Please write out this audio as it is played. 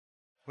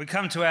We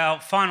come to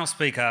our final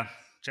speaker,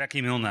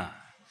 Jacquie Milner,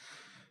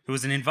 who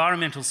was an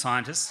environmental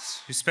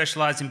scientist who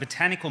specialised in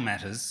botanical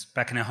matters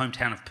back in her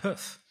hometown of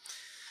Perth.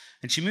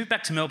 And she moved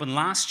back to Melbourne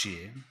last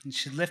year, and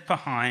she left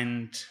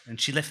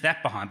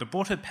that behind, but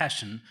brought her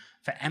passion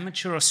for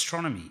amateur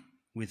astronomy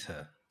with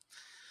her.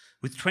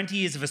 With 20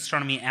 years of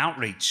astronomy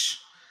outreach,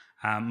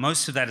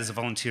 most of that as a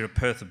volunteer at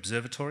Perth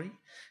Observatory,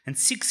 and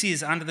 6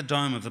 years under the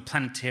dome of the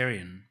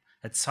planetarium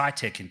at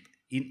Scitech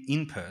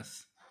in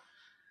Perth,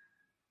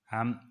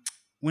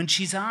 when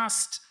she's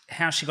asked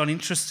how she got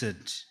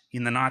interested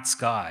in the night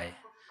sky,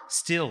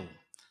 still,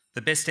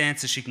 the best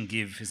answer she can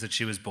give is that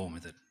she was born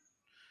with it.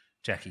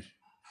 Jacquie.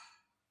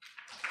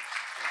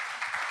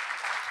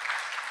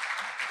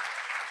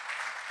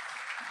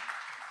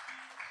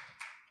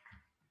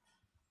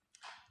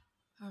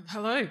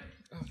 Hello.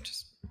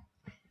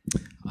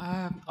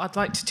 I'd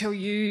like to tell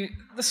you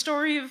the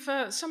story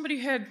of somebody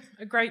who had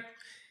a great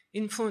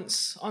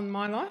influence on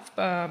my life,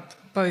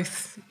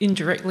 both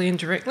indirectly and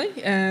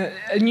directly,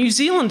 a New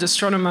Zealand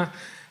astronomer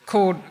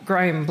called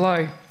Graham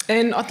Blow.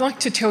 And I'd like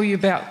to tell you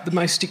about the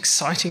most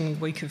exciting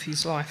week of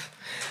his life.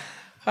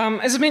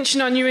 As I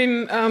mentioned, I knew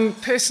him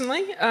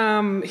personally.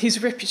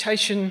 His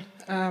reputation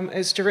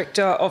as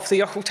director of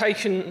the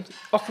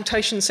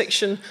occultation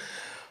section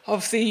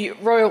of the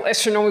Royal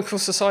Astronomical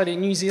Society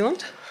in New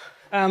Zealand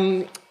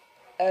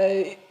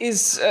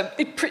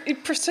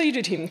it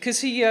preceded him because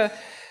he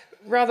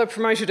rather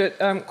promoted it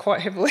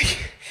quite heavily,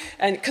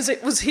 and because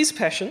it was his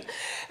passion.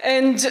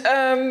 And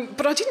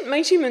but I didn't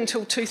meet him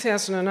until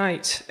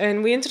 2008,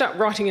 and we ended up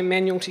writing a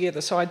manual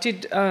together. So I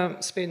did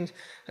spend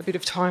a bit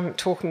of time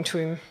talking to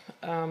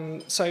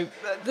him. So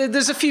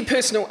there's a few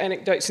personal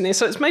anecdotes in there.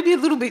 So it's maybe a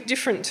little bit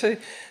different to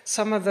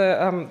some of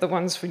the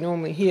ones we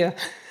normally hear.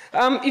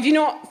 If you're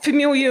not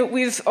familiar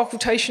with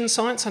occultation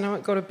science, I know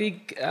it got a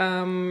big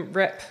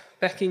rap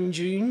back in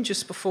June,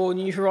 just before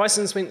New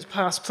Horizons went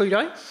past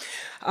Pluto.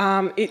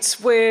 It's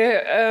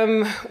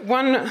where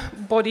one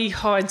body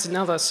hides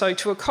another. So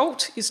to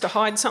occult is to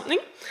hide something.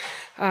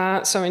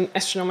 So in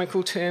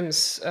astronomical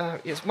terms,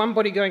 yes, one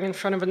body going in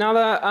front of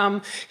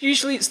another.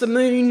 Usually it's the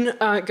moon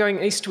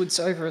going eastwards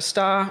over a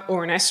star,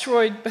 or an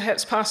asteroid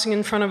perhaps passing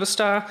in front of a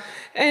star.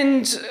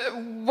 And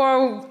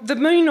while the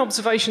moon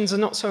observations are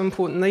not so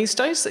important these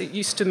days, they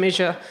used to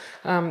measure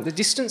the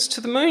distance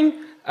to the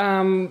moon,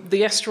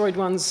 the asteroid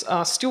ones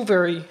are still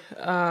very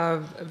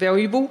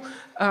valuable.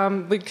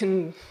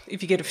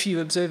 If you get a few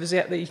observers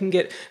out there, you can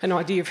get an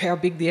idea of how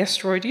big the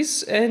asteroid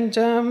is,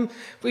 and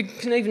we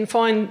can even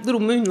find little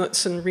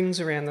moonlets and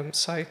rings around them.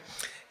 So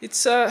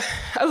it's a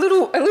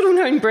little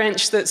known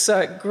branch that's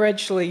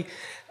gradually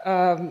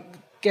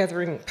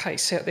gathering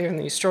pace out there in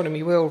the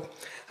astronomy world.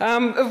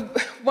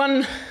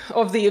 One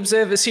of the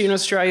observers here in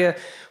Australia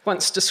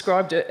once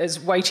described it as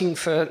waiting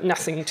for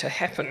nothing to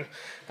happen.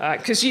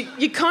 Because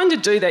you kind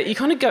of do that. You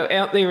kind of go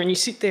out there and you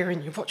sit there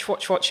and you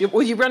watch.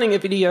 Well, you're running a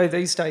video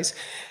these days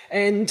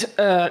and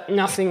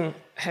nothing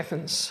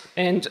happens.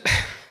 And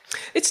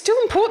it's still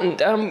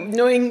important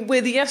knowing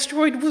where the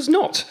asteroid was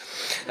not.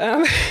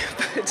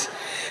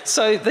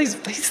 So these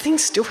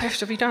things still have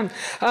to be done.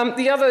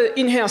 The other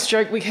in-house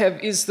joke we have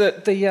is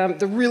that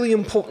the really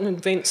important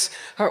events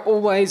are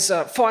always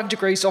 5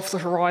 degrees off the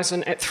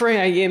horizon at 3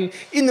 a.m.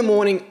 in the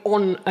morning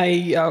on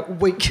a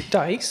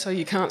weekday, so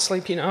you can't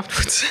sleep in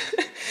afterwards.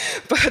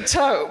 But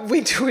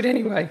we do it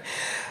anyway.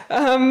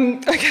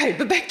 Okay,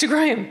 but back to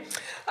Graham.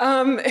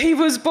 He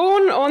was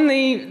born on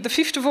the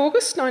 5th of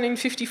August,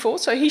 1954,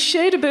 so he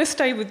shared a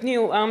birthday with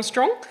Neil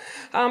Armstrong.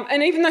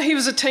 And even though he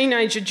was a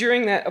teenager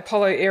during that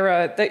Apollo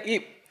era,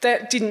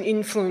 that didn't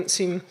influence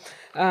him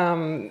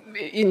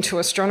into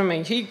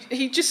astronomy.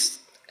 He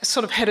just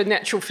sort of had a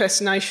natural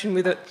fascination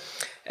with it.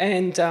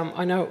 And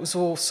I know it was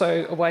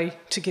also a way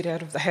to get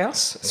out of the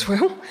house as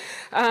well.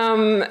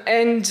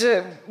 And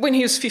when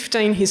he was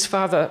 15, his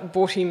father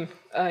bought him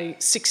a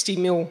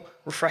 60mm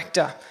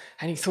refractor.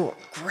 And he thought,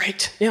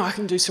 great, now I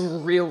can do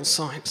some real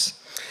science.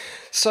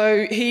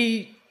 So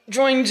he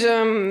joined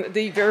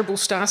the variable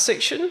star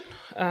section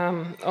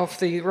of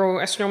the Royal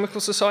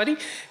Astronomical Society,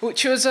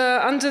 which was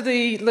under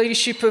the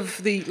leadership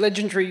of the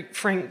legendary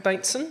Frank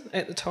Bateson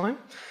at the time.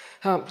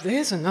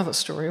 There's another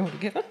story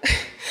altogether.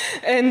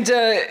 And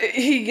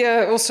he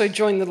also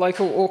joined the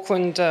local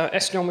Auckland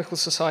Astronomical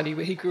Society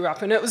where he grew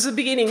up. And it was the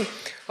beginning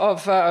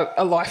of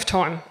a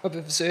lifetime of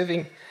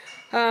observing.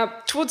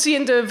 Towards the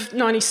end of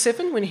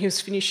 97, when he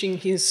was finishing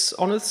his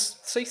honours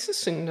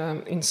thesis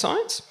in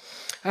science,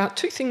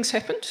 2 things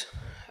happened.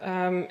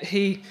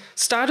 He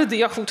started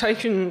the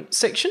occultation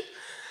section,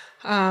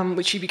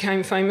 which he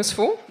became famous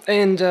for,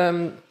 and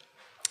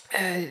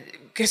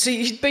because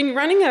he'd been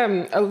running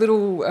a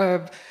little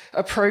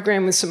a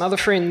program with some other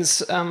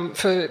friends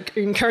for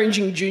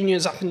encouraging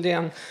juniors up and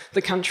down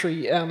the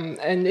country,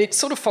 and it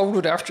sort of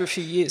folded after a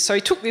few years. So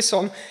he took this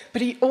on,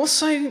 but he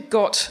also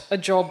got a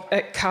job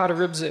at Perth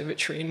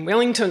Observatory in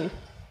Wellington.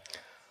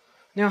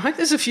 Now, I hope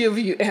there's a few of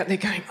you out there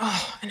going,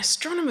 oh, an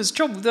astronomer's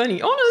job with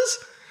only honours?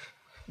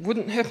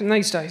 Wouldn't happen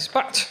these days,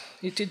 but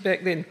it did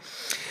back then.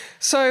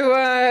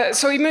 So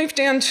he moved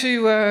down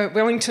to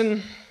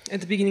Wellington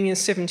at the beginning of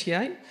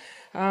 78.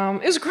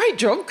 It was a great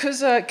job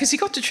because he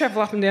got to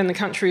travel up and down the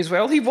country as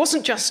well. He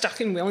wasn't just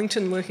stuck in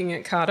Wellington working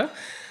at Carter.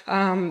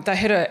 They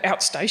had an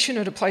outstation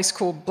at a place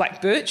called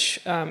Black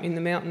Birch in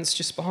the mountains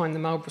just behind the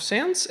Marlborough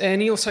Sounds,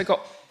 and he also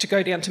got to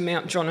go down to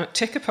Mount John at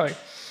Tekapo.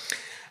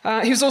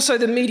 He was also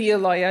the media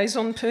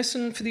liaison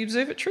person for the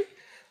observatory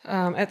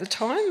at the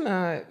time.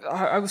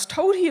 I was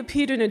told he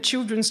appeared in a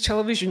children's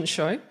television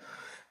show,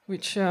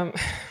 which I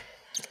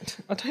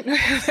don't know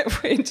how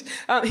that went.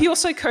 He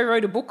also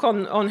co-wrote a book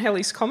on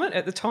Halley's Comet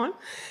at the time,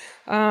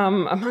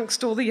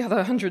 amongst all the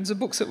other hundreds of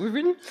books that were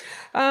written.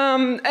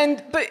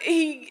 But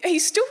he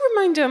still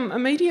remained a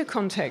media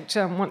contact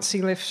once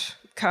he left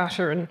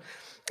Carter, and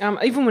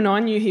even when I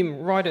knew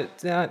him right at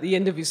the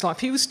end of his life,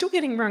 he was still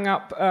getting rung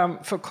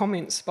up for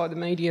comments by the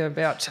media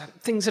about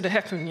things that had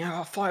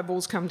happened,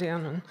 fireballs come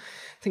down and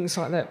things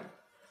like that.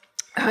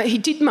 He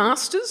did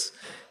masters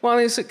while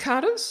he was at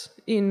Carter's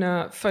in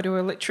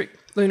photoelectric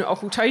lunar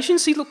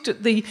occultations. He looked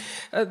at the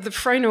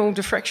Fresnel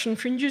diffraction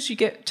fringes you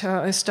get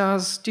as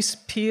stars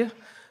disappear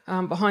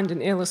behind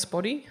an airless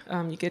body.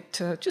 You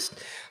get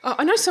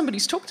I know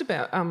somebody's talked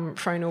about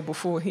Fresnel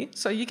before here,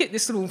 so you get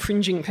this little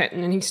fringing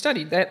pattern, and he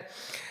studied that.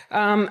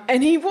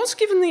 And he was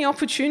given the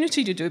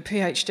opportunity to do a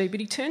PhD, but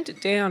he turned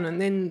it down,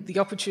 and then the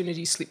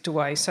opportunity slipped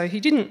away, so he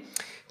didn't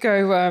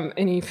go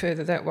any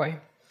further that way.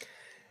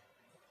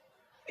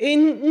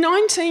 In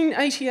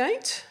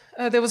 1988,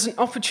 there was an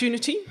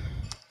opportunity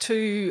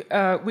to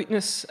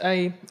witness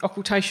an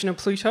occultation of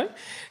Pluto.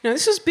 Now,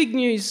 this was big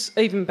news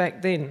even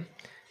back then,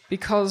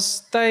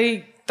 because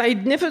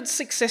they'd never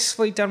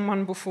successfully done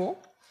one before.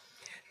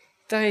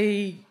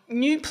 They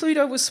knew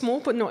Pluto was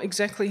small, but not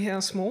exactly how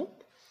small.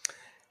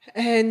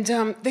 And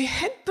there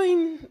had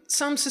been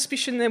some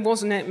suspicion there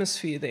was an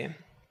atmosphere there,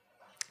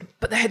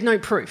 but they had no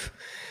proof.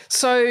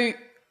 So,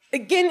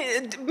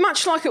 again,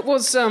 much like it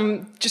was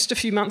just a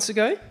few months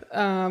ago,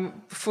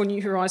 before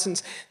New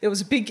Horizons, there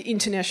was a big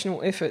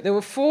international effort. There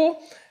were 4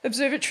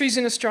 observatories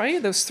in Australia,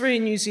 there was 3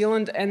 in New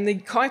Zealand, and the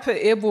Kuiper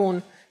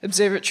Airborne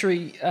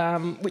Observatory,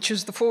 which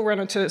is the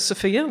forerunner to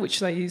Sophia, which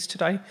they use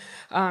today,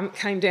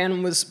 came down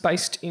and was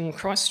based in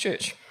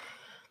Christchurch.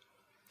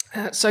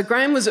 So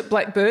Graham was at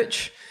Black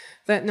Birch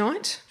that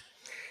night,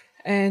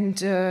 and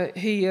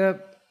he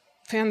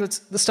found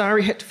the star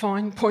he had to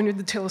find, pointed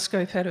the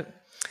telescope at it,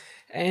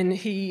 and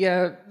he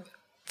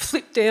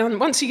flipped down.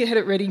 Once he had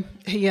it ready,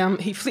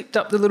 he flipped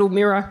up the little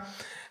mirror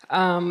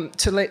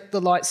to let the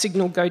light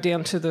signal go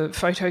down to the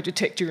photo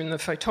detector and the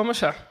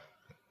photometer,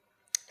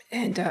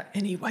 and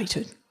he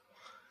waited.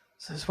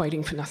 So I was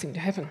waiting for nothing to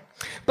happen.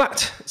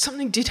 But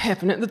something did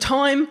happen. At the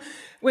time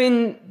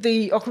when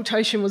the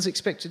occultation was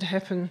expected to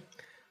happen,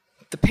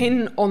 the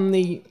pen on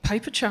the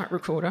paper chart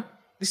recorder,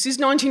 this is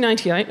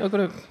 1988, I've got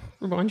to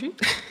remind you,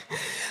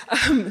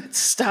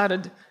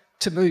 started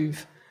to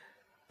move.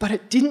 But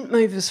it didn't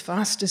move as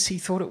fast as he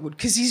thought it would,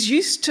 because he's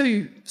used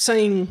to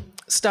seeing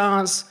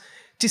stars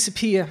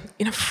disappear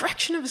in a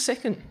fraction of a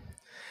second.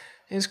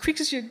 As quick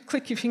as you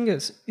click your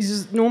fingers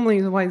is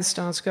normally the way the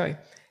stars go.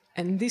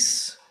 And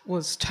this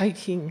was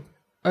taking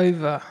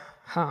over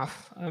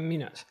half a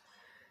minute.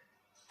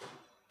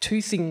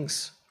 2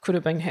 things could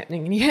have been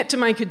happening, and he had to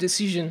make a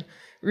decision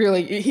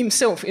really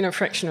himself in a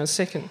fraction of a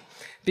second,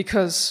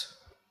 because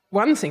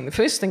the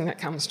first thing that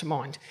comes to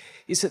mind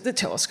is that the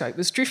telescope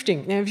was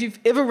drifting. Now, if you've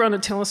ever run a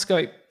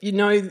telescope, you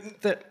know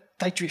that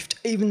they drift,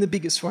 even the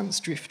biggest ones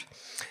drift,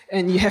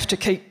 and you have to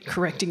keep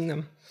correcting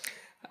them.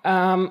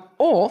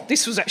 Or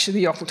this was actually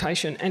the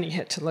occultation and he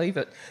had to leave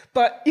it.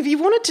 But if he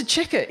wanted to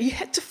check it, he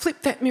had to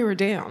flip that mirror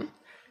down,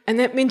 and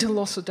that meant a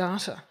loss of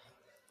data.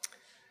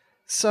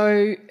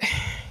 So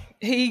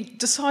he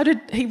decided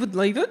he would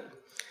leave it.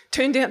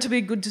 Turned out to be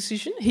a good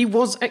decision. He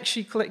was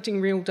actually collecting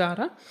real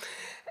data,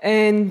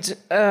 and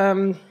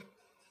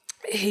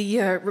he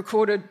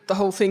recorded the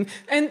whole thing.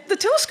 And the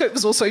telescope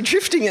was also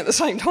drifting at the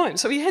same time,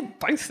 so he had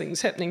both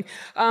things happening.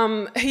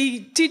 He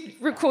did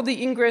record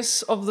the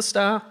ingress of the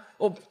star,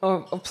 or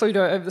of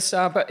Pluto over the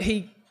star, but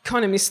he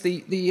kind of missed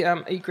the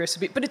egress a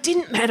bit. But it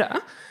didn't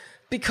matter,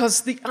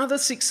 because the other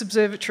 6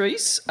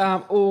 observatories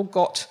all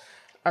got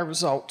a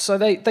result. So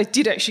they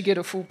did actually get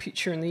a full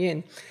picture in the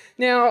end.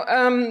 Now,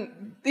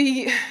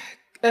 the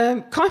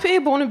Kuiper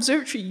Airborne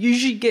Observatory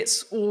usually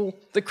gets all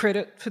the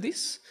credit for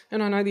this,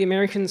 and I know the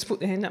Americans put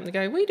their hand up and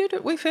go, "We did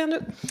it, we found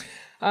it."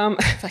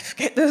 They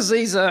forget there's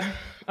these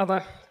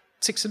other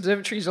 6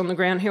 observatories on the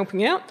ground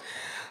helping out.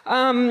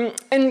 And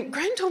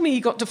Graham told me he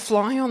got to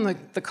fly on the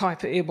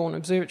Kuiper Airborne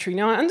Observatory.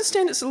 Now, I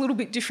understand it's a little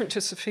bit different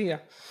to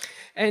Sophia,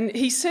 and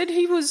he said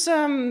he was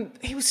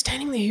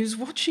standing there, he was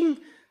watching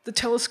the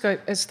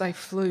telescope as they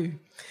flew.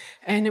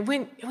 And it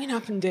went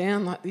up and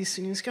down like this,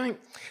 and he was going,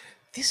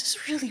 "This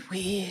is really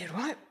weird,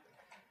 right?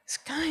 It's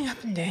going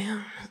up and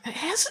down.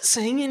 How's it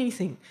seeing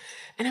anything?"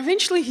 And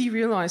eventually he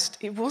realised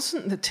it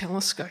wasn't the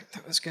telescope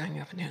that was going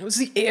up and down, it was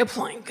the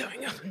airplane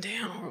going up and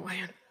down all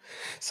around.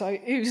 So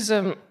it was,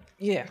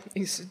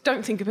 he said,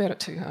 "Don't think about it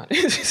too hard."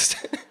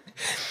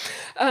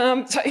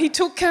 So he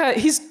took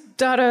his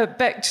data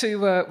back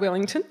to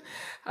Wellington,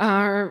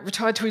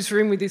 retired to his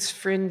room with his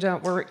friend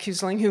Warwick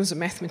Kisling, who was a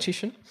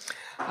mathematician.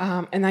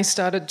 And they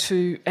started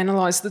to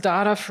analyse the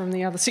data from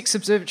the other 6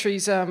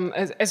 observatories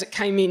as it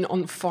came in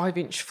on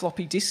 5-inch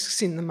floppy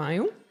disks in the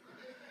mail.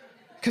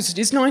 Because it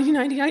is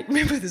 1988,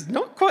 remember, there's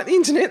not quite the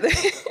internet there.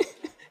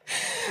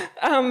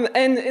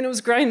 And it was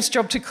Graham's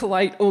job to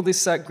collate all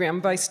this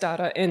ground-based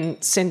data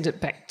and send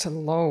it back to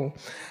Lowell.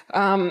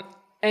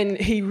 And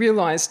he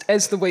realised,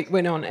 as the week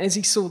went on, as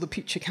he saw the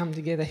picture come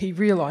together, he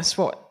realised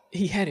what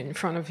he had in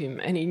front of him,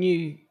 and he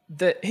knew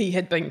that he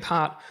had been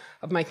part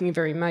of making a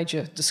very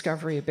major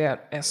discovery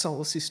about our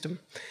solar system.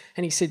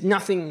 And he said,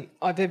 nothing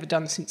I've ever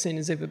done since then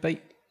has ever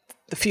beat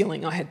the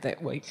feeling I had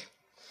that week.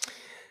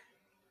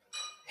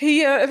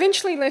 He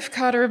eventually left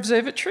Carter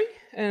Observatory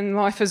and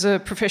life as a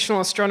professional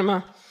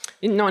astronomer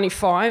in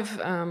 95.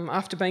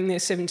 After being there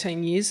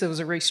 17 years, there was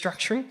a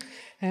restructuring,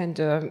 and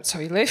so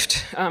he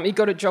left. He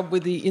got a job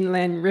with the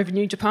Inland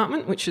Revenue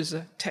Department, which is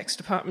a tax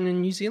department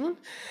in New Zealand.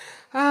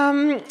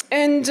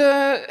 And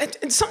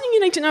something you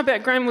need to know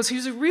about Graham was he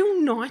was a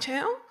real night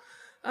owl.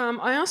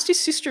 I asked his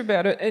sister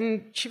about it,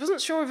 and she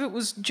wasn't sure if it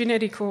was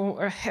genetic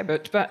or a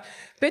habit, but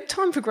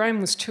bedtime for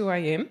Graham was 2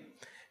 a.m.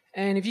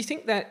 And if you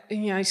think that,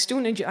 you still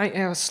need your 8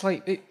 hours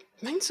sleep, it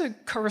means a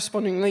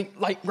correspondingly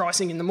late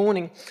rising in the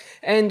morning.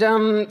 And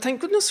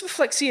thank goodness for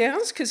flexi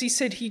hours, because he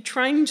said he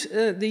trained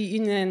the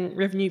Inland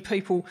Revenue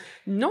people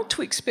not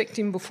to expect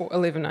him before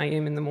 11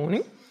 a.m. in the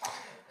morning.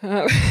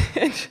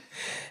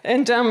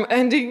 And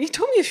he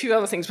told me a few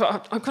other things,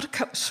 but I've got to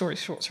cut the story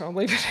short, so I'll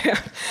leave it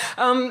out.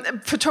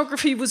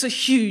 Photography was a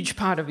huge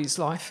part of his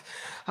life.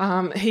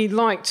 He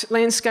liked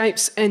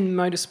landscapes and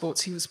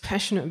motorsports. He was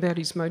passionate about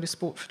his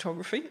motorsport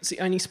photography. It's the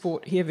only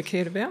sport he ever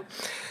cared about,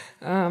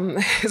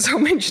 as I'll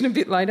mention a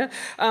bit later.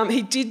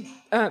 He did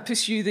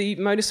pursue the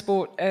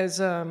motorsport as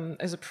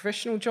a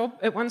professional job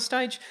at one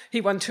stage. He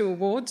won 2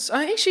 awards.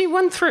 Actually, he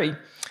won 3.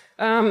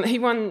 He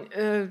won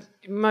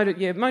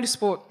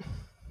motorsport.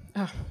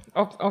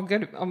 I'll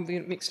get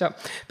it mixed up.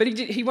 But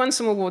he won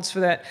some awards for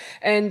that.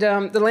 And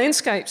the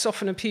landscapes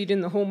often appeared in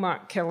the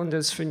hallmark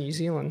calendars for New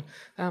Zealand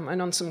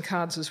and on some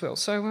cards as well.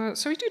 So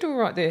he did all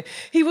right there.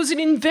 He was an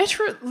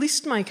inveterate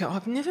list maker.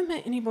 I've never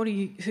met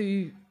anybody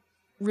who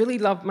really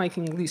loved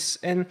making lists.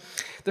 And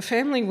the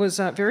family was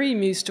very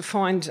amused to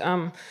find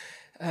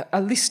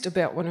a list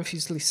about one of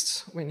his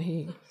lists when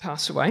he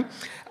passed away.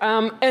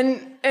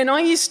 And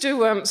I used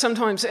to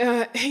sometimes...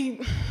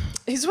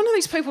 He's one of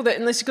these people that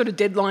unless you've got a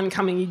deadline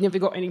coming, you've never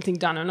got anything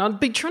done. And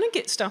I'd be trying to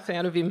get stuff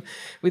out of him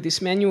with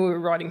this manual we were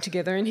writing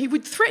together, and he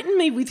would threaten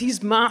me with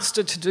his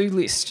master to-do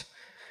list,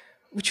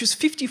 which was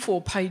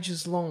 54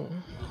 pages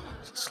long,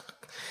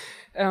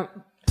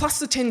 plus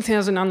the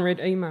 10,000 unread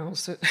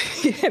emails that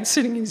he had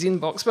sitting in his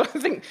inbox. But I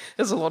think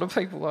there's a lot of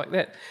people like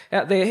that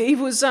out there. He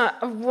was a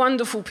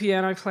wonderful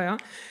piano player.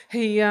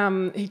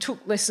 He took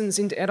lessons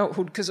into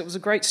adulthood because it was a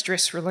great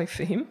stress relief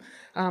for him.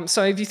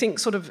 So if you think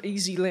sort of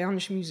easy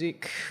lounge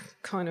music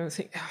kind of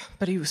thing,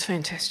 but he was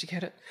fantastic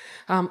at it.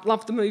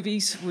 Loved the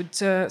movies, would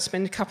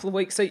spend a couple of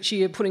weeks each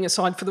year putting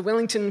aside for the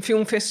Wellington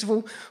Film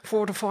Festival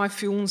 4 to 5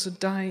 films a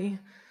day.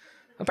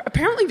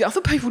 Apparently the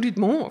other people did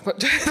more,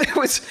 but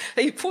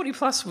 40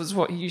 plus was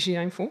what he usually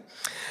aimed for.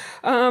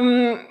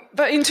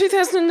 But in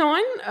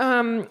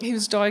 2009, he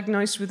was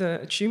diagnosed with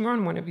a tumour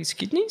on one of his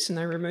kidneys, and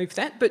they removed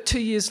that. But 2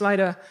 years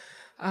later,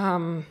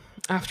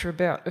 after a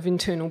bout of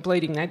internal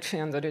bleeding, they'd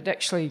found that it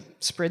actually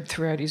spread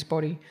throughout his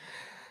body.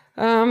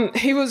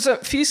 He was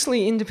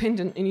fiercely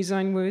independent in his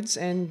own words,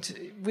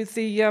 and with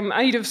the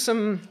aid of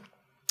some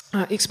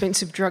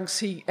expensive drugs,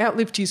 he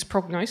outlived his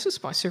prognosis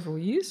by several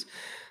years,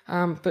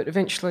 but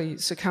eventually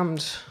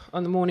succumbed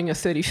on the morning of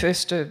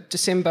 31st of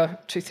December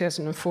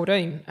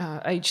 2014,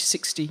 aged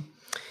 60.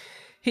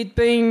 He'd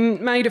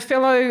been made a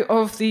Fellow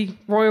of the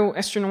Royal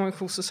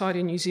Astronomical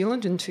Society of New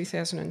Zealand in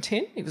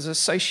 2010. He was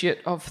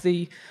Associate of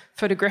the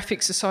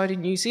Photographic Society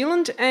of New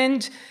Zealand,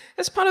 and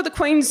as part of the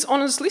Queen's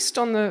Honours List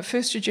on the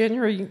 1st of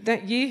January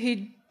that year,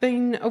 he'd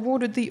been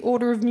awarded the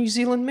Order of New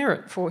Zealand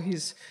Merit for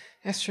his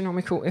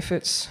astronomical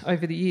efforts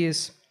over the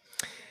years.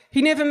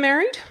 He never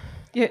married,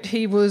 yet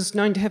he was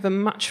known to have a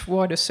much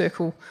wider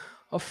circle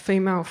of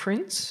female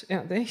friends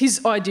out there.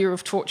 His idea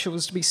of torture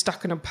was to be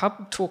stuck in a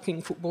pub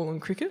talking football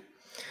and cricket.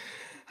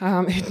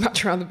 He'd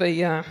much rather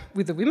be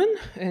with the women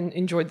and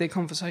enjoyed their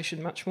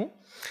conversation much more.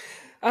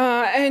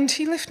 And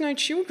he left no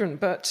children,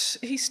 but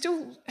he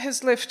still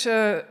has left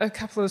a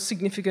couple of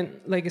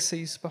significant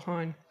legacies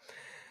behind.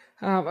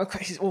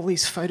 All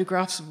these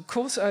photographs, of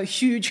course, a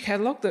huge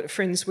catalogue that a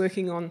friend's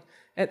working on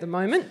at the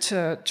moment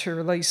to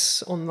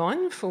release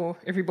online for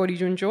everybody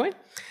to enjoy.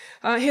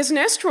 He has an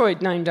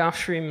asteroid named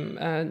after him,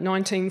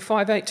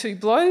 19582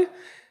 Blow,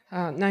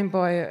 named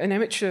by an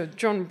amateur,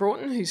 John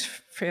Broughton, who's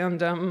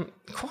found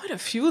quite a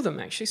few of them,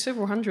 actually,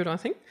 several hundred, I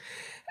think.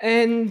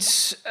 And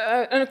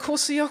of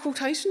course, the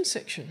occultation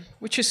section,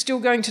 which is still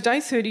going today,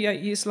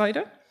 38 years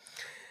later.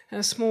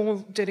 A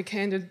small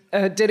dedicated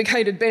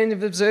band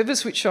of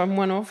observers, which I'm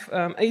one of,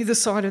 either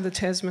side of the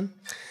Tasman,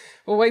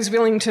 always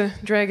willing to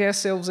drag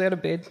ourselves out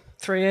of bed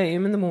 3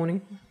 a.m. in the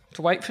morning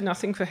to wait for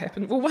nothing to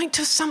happen. We'll wait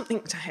for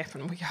something to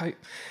happen, we hope,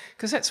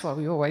 because that's why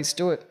we always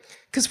do it.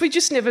 Because we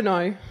just never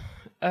know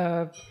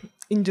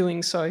in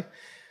doing so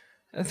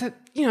that,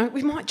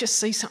 we might just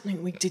see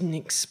something we didn't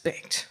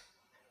expect,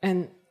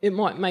 and it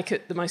might make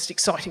it the most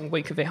exciting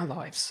week of our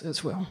lives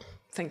as well.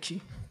 Thank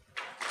you.